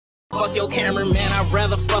Fuck your cameraman, I'd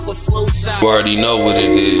rather fuck with flu shot. You already know what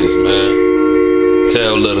it is, man.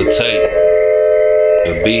 Tell little Tate.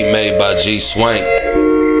 The beat made by G Swank.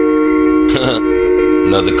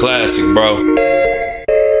 Another classic, bro.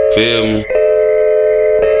 Feel me?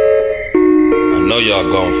 I know y'all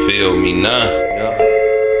gon' feel me now.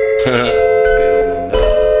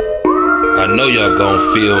 I know y'all gon'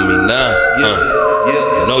 feel me now.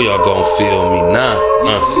 I know y'all gon' feel me now.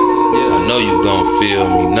 I know you gon' feel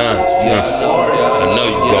me now. I know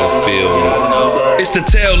you gon' feel me. It's the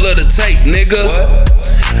tale of the Tate, nigga.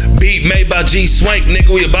 Beat made by G Swank,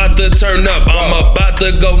 nigga, we about to turn up. I'm about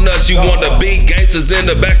to go nuts. You wanna be gangsters in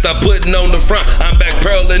the back, stop putting on the front. I'm back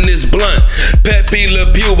pearling this blunt. Peppy Le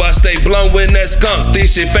Pew, I stay blunt when that skunk.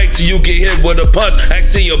 This shit fake till you get hit with a punch.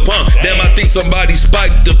 Action your punk. Damn, I think somebody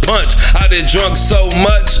spiked the punch. I done drunk so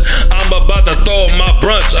much, I'm about to throw up my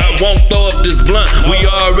brunch. I won't throw up this blunt. We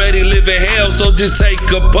already live in hell, so just take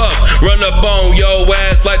a puff. Run up on your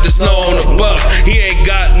ass like the snow on the buff. He ain't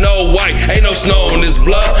got no white, ain't no snow on this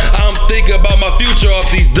bluff. I'm thinking about my future off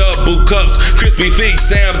these double cups. Crispy feet,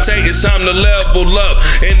 Sam Tate, it's time to level up.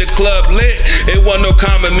 In the club lit, it wasn't no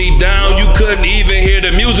calming me down. You couldn't even hear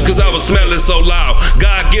the music cause I was smelling so loud.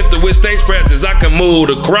 God gifted with stage presence, I can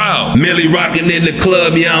move the crowd. Millie rocking in the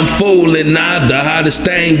club, yeah, I'm fooling now. The hottest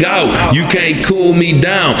thing out, you can't cool me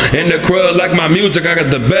down. In the crowd like my music, I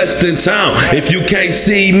got the best in town. If you can't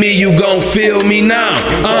see me, you gon' feel me now.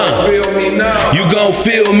 You gon'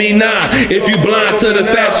 feel me now. If you blind to the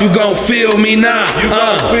facts, you gon' feel me now. You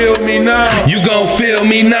gon' feel me now. You gon' feel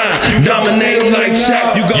me now. Dominate like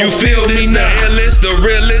Shaq. You feel me now. The illest, the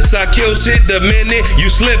realest. I kill shit the minute you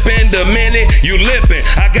slippin', the minute you lippin'.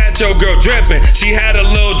 I got your girl drippin'. She had a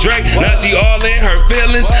little drink, now she all in her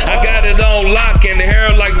feelings. I got it on lock and the hair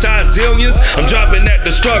like Zillions. I'm dropping that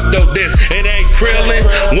destructo disc. It ain't krillin'.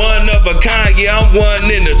 One of a kind, yeah, I'm one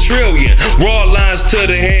in a trillion. Raw lines to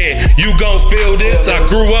the head. You gon' feel this. I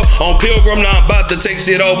grew up on Pilgrim, now I'm about to take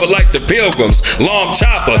shit over like the Pilgrims. Long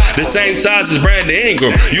chopper, the same size as Brandon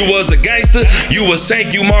Ingram. You was a gangster, you was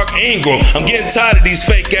Sank, you Mark Ingram. I'm getting tired of these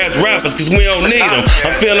fake ass rappers cause we don't need them.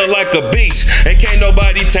 I'm feeling like a beast and can't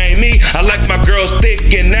nobody tame me. I like my girls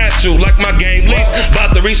thick and natural like my game lease.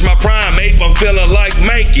 About to reach my prime ape, I'm feeling like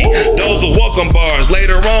Mankey. Those are welcome bars,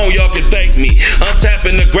 later on y'all can thank me.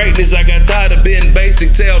 Untapping the greatness, I got tired of being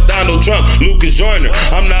basic. Tell Donald Trump, Lucas Joyner,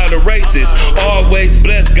 I'm not a racist. Always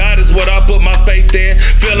blessed, God is what I put my faith in.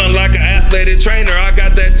 Feeling like an athletic trainer, I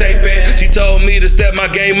got that tape in. She told me to step my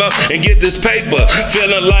game up and get this paper.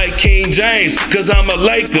 Feeling like King James, cause I'm a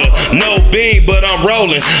Laker. No beam, but I'm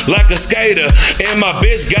rolling like a skater. And my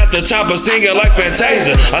bitch got the chopper singing like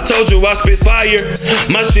Fantasia. I told you I spit fire,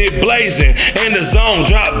 my shit blazing. And the zone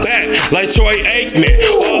drop back like Troy Aikman.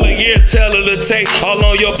 All a year, tell her to take all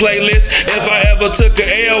on your playlist. If I ever took a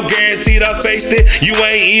L, guaranteed I faced it. You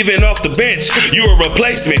ain't even off the bench, you a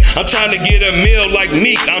replacement. I'm trying to get a meal like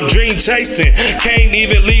Meek, I'm dream chasing. Can't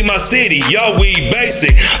even leave my city, y'all we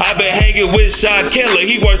basic. I been hanging with Shot Killer,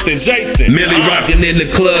 he worse than Jason. Millie rocking in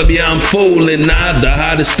the club, yeah, I'm fooling now. The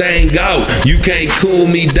hottest thing out, you can't cool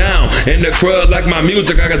me down. In the crowd like my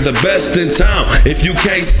music, I got the best in town. If you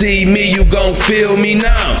can't see me, you gon' feel me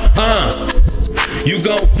now. You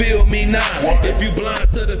gon' feel me now. If you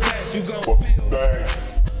blind to the facts, you gon' feel me.